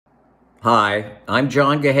Hi, I'm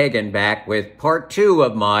John Geoghegan back with part 2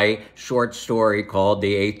 of my short story called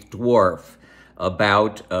The Eighth Dwarf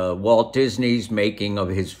about Walt Disney's making of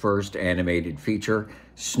his first animated feature,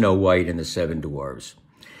 Snow White and the Seven Dwarfs.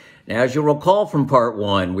 Now, as you'll recall from part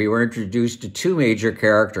 1, we were introduced to two major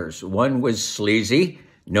characters. One was Sleazy,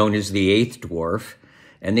 known as the Eighth Dwarf,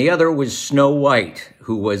 and the other was Snow White,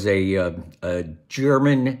 who was a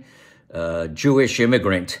German Jewish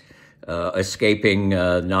immigrant escaping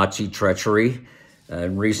Nazi treachery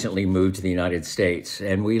and recently moved to the United States.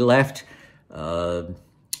 And we left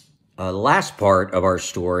last part of our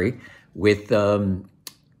story with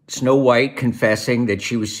Snow White confessing that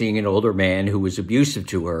she was seeing an older man who was abusive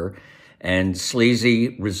to her, and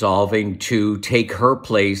Sleazy resolving to take her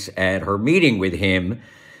place at her meeting with him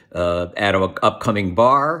at an upcoming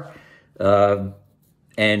bar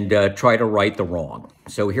and try to right the wrong.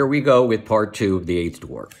 So here we go with part 2 of The Eighth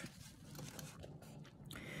Dwarf.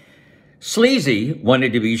 Sleazy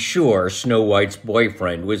wanted to be sure Snow White's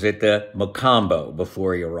boyfriend was at the Mocambo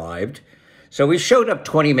before he arrived, so he showed up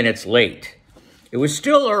 20 minutes late. It was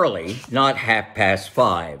still early, not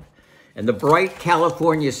 5:30, and the bright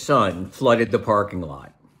California sun flooded the parking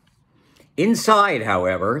lot. Inside,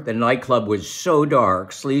 however, the nightclub was so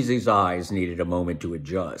dark, Sleazy's eyes needed a moment to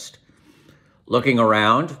adjust. Looking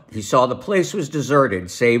around, he saw the place was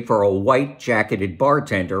deserted save for a white-jacketed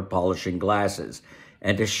bartender polishing glasses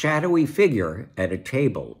and a shadowy figure at a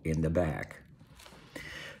table in the back.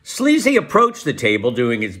 Sleazy approached the table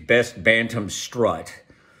doing his best bantam strut.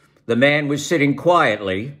 The man was sitting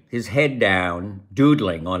quietly, his head down,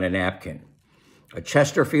 doodling on a napkin. A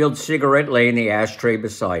Chesterfield cigarette lay in the ashtray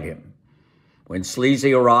beside him. When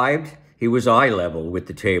Sleazy arrived, he was eye level with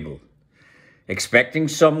the table. "Expecting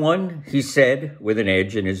someone?" he said with an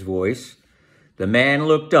edge in his voice. The man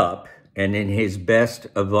looked up and in his best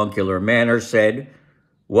avuncular manner said,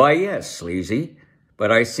 "Why, yes, Sleazy, but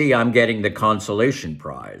I see I'm getting the consolation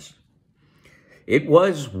prize." It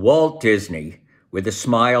was Walt Disney, with a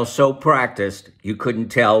smile so practiced you couldn't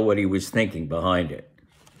tell what he was thinking behind it.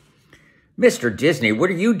 "Mr. Disney, what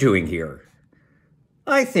are you doing here?"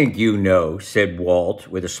 "I think you know," said Walt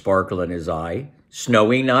with a sparkle in his eye.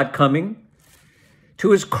 "Snowy not coming?"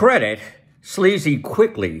 To his credit, Sleazy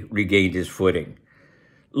quickly regained his footing.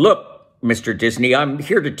 "Look, Mr. Disney, I'm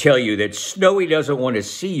here to tell you that Snowy doesn't want to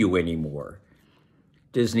see you anymore."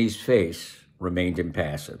 Disney's face remained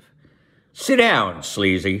impassive. "Sit down,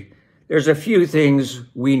 Sleazy. There's a few things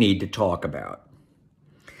we need to talk about."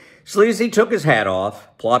 Sleazy took his hat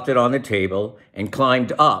off, plopped it on the table, and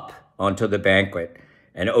climbed up onto the banquet,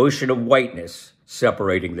 an ocean of whiteness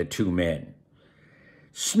separating the two men.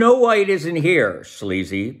 "Snow White isn't here,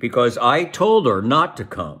 Sleazy, because I told her not to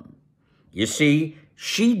come. You see,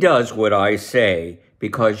 she does what I say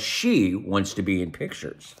because she wants to be in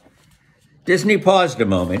pictures." Disney paused a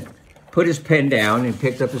moment, put his pen down, and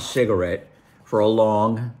picked up a cigarette for a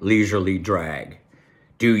long, leisurely drag.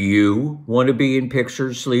 "Do you want to be in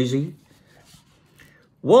pictures, Sleazy?"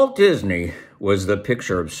 Walt Disney was the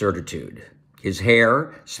picture of certitude. His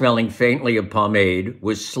hair, smelling faintly of pomade,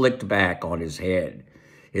 was slicked back on his head.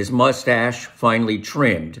 His mustache finely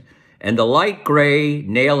trimmed, and the light gray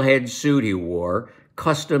nailhead suit he wore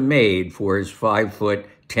custom-made for his 5-foot,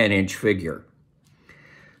 10-inch figure.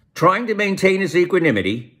 Trying to maintain his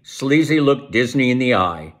equanimity, Sleazy looked Disney in the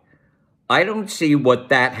eye. "I don't see what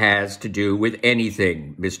that has to do with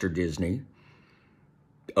anything, Mr. Disney."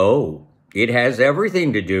 "Oh, it has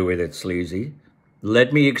everything to do with it, Sleazy.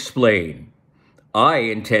 Let me explain. I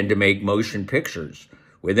intend to make motion pictures.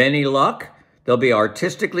 With any luck, they'll be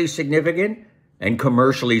artistically significant and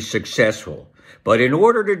commercially successful. But in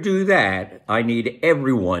order to do that, I need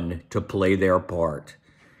everyone to play their part.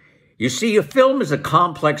 You see, a film is a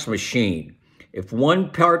complex machine. If one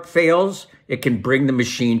part fails, it can bring the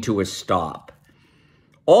machine to a stop.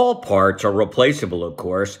 All parts are replaceable, of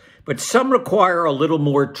course, but some require a little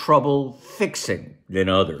more trouble fixing than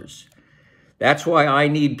others. That's why I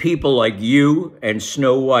need people like you and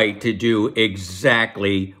Snow White to do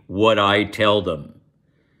exactly what I tell them.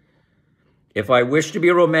 If I wish to be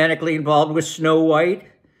romantically involved with Snow White,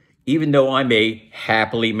 even though I'm a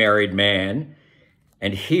happily married man,"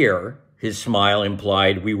 and here his smile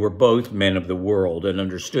implied we were both men of the world and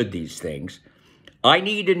understood these things, "I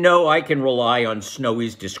need to know I can rely on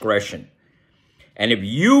Snowy's discretion. And if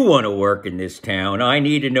you want to work in this town, I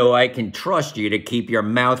need to know I can trust you to keep your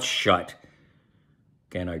mouth shut."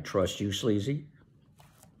 "Can I trust you, Sleazy?"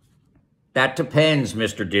 "That depends,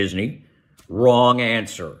 Mr. Disney." "Wrong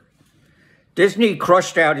answer." Disney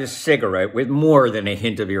crushed out his cigarette with more than a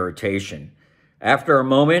hint of irritation. After a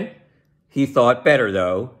moment, he thought better,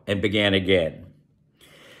 though, and began again.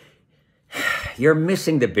 You're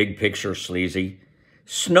missing the big picture, Sleazy.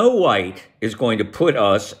 Snow White is going to put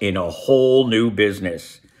us in a whole new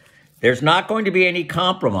business. There's not going to be any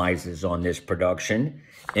compromises on this production.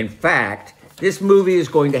 In fact, this movie is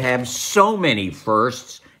going to have so many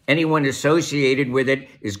firsts, anyone associated with it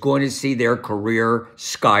is going to see their career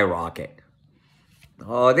skyrocket.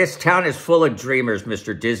 Oh, this town is full of dreamers,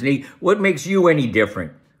 Mr. Disney. What makes you any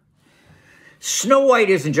different? Snow White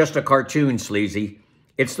isn't just a cartoon, Sleazy.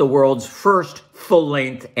 It's the world's first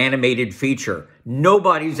full-length animated feature.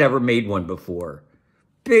 Nobody's ever made one before.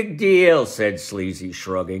 Big deal, said Sleazy,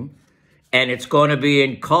 shrugging. And it's going to be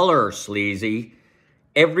in color, Sleazy.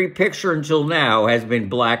 Every picture until now has been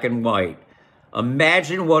black and white.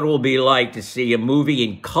 Imagine what it will be like to see a movie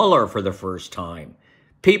in color for the first time.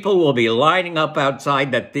 People will be lining up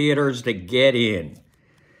outside the theaters to get in.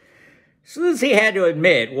 Sleazy had to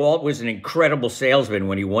admit Walt was an incredible salesman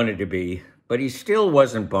when he wanted to be, but he still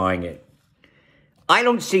wasn't buying it. I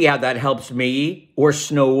don't see how that helps me or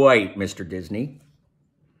Snow White, Mr. Disney.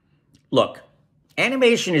 Look,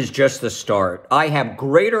 animation is just the start. I have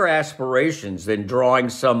greater aspirations than drawing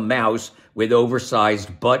some mouse with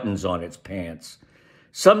oversized buttons on its pants.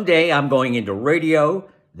 Someday I'm going into radio,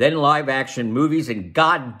 then live action movies, and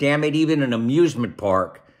God damn it, even an amusement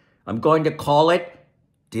park. I'm going to call it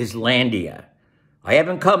Dislandia. I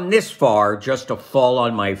haven't come this far just to fall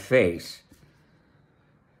on my face.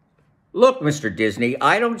 Look, Mr. Disney,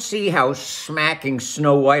 I don't see how smacking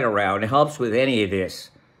Snow White around helps with any of this.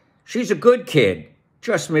 She's a good kid,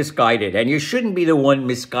 just misguided, and you shouldn't be the one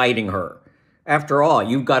misguiding her. After all,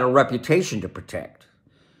 you've got a reputation to protect.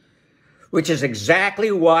 Which is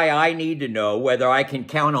exactly why I need to know whether I can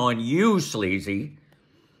count on you, Sleazy.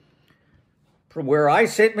 From where I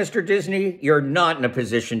sit, Mr. Disney, you're not in a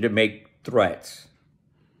position to make threats.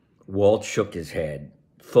 Walt shook his head,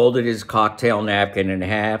 folded his cocktail napkin in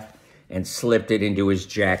half, and slipped it into his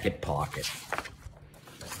jacket pocket.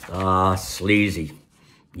 Ah, Sleazy,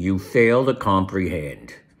 you fail to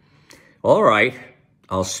comprehend. All right,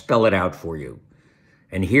 I'll spell it out for you.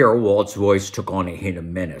 And here Walt's voice took on a hint of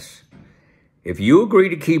menace. If you agree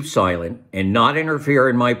to keep silent and not interfere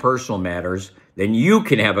in my personal matters, then you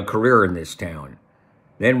can have a career in this town.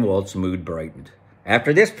 Then Walt's mood brightened.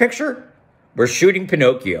 After this picture, we're shooting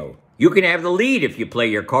Pinocchio. You can have the lead if you play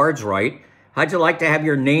your cards right. How'd you like to have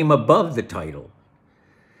your name above the title?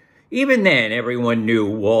 Even then, everyone knew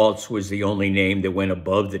Walt's was the only name that went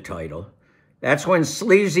above the title. That's when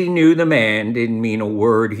Sleazy knew the man didn't mean a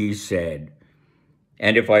word he said.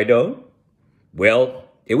 And if I don't? Well,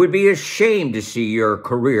 it would be a shame to see your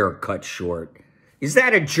career cut short. Is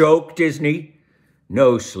that a joke, Disney?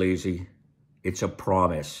 No, Sleazy. It's a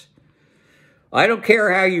promise. I don't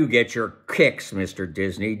care how you get your kicks, Mr.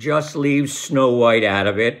 Disney. Just leave Snow White out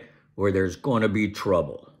of it, or there's going to be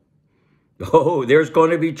trouble. Oh, there's going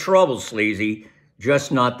to be trouble, Sleazy.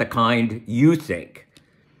 Just not the kind you think.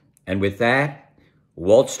 And with that,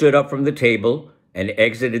 Walt stood up from the table and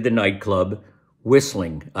exited the nightclub,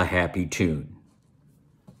 whistling a happy tune.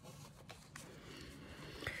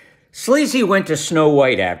 Sleazy went to Snow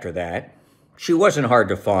White after that. She wasn't hard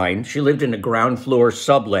to find. She lived in a ground floor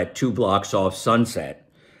sublet 2 blocks off Sunset.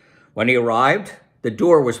 When he arrived, the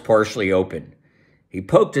door was partially open. He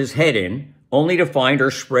poked his head in, only to find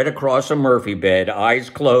her spread across a Murphy bed, eyes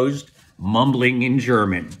closed, mumbling in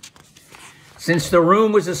German. Since the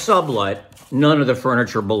room was a sublet, none of the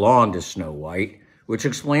furniture belonged to Snow White, which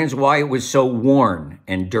explains why it was so worn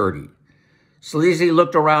and dirty. Sleazy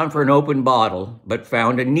looked around for an open bottle, but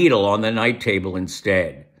found a needle on the night table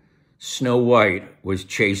instead. Snow White was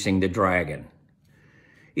chasing the dragon.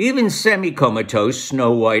 Even semi-comatose,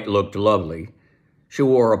 Snow White looked lovely. She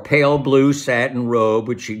wore a pale blue satin robe,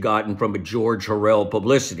 which she'd gotten from a George Harrell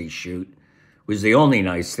publicity shoot. It was the only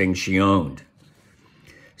nice thing she owned.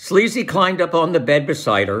 Sleazy climbed up on the bed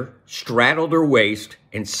beside her, straddled her waist,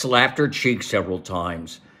 and slapped her cheek several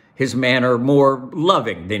times, his manner more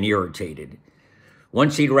loving than irritated.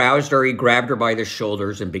 Once he'd roused her, he grabbed her by the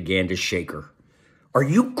shoulders and began to shake her. Are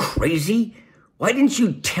you crazy? Why didn't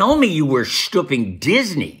you tell me you were stooping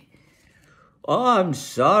Disney? Oh, I'm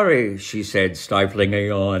sorry, she said, stifling a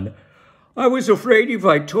yawn. I was afraid if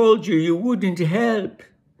I told you, you wouldn't help.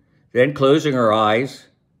 Then, closing her eyes,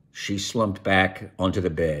 she slumped back onto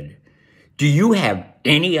the bed. Do you have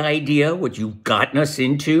any idea what you've gotten us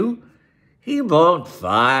into? He won't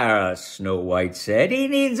fire us, Snow White said. He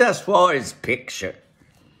needs us for his picture.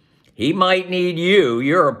 He might need you.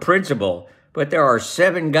 You're a principal, but there are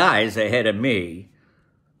 7 guys ahead of me.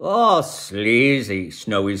 Oh, Sleazy,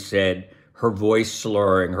 Snowy said, her voice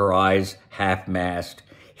slurring, her eyes half-masked.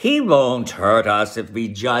 He won't hurt us if we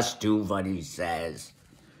just do what he says.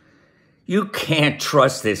 You can't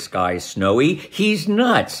trust this guy, Snowy. He's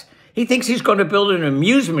nuts. He thinks he's going to build an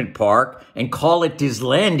amusement park and call it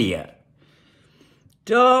Dislandia.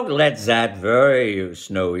 Don't let that worry you,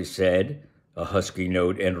 Snowy said, a husky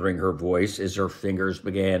note entering her voice as her fingers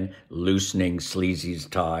began loosening Sleazy's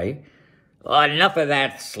tie. Enough of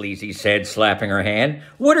that, Sleazy said, slapping her hand.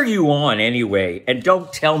 What are you on, anyway? And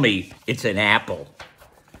don't tell me it's an apple.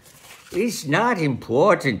 It's not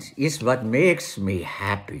important. It's what makes me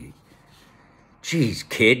happy. Geez,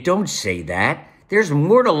 kid, don't say that. There's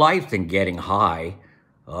more to life than getting high.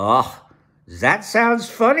 Oh, that sounds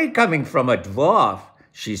funny coming from a dwarf,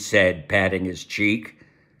 she said, patting his cheek.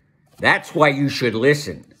 That's why you should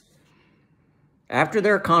listen. After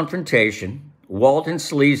their confrontation, Walt and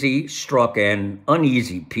Sleazy struck an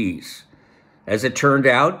uneasy peace. As it turned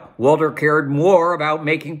out, Walter cared more about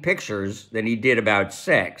making pictures than he did about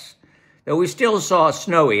sex. Though we still saw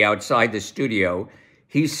Snowy outside the studio,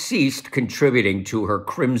 he ceased contributing to her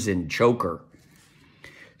crimson choker.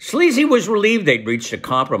 Sleazy was relieved they'd reached a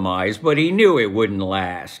compromise, but he knew it wouldn't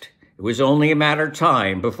last. It was only a matter of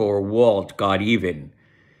time before Walt got even.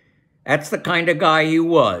 That's the kind of guy he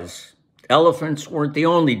was. Elephants weren't the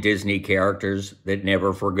only Disney characters that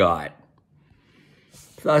never forgot.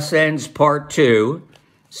 Thus ends part 2.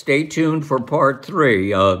 Stay tuned for part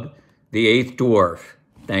 3 of The Eighth Dwarf.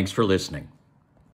 Thanks for listening.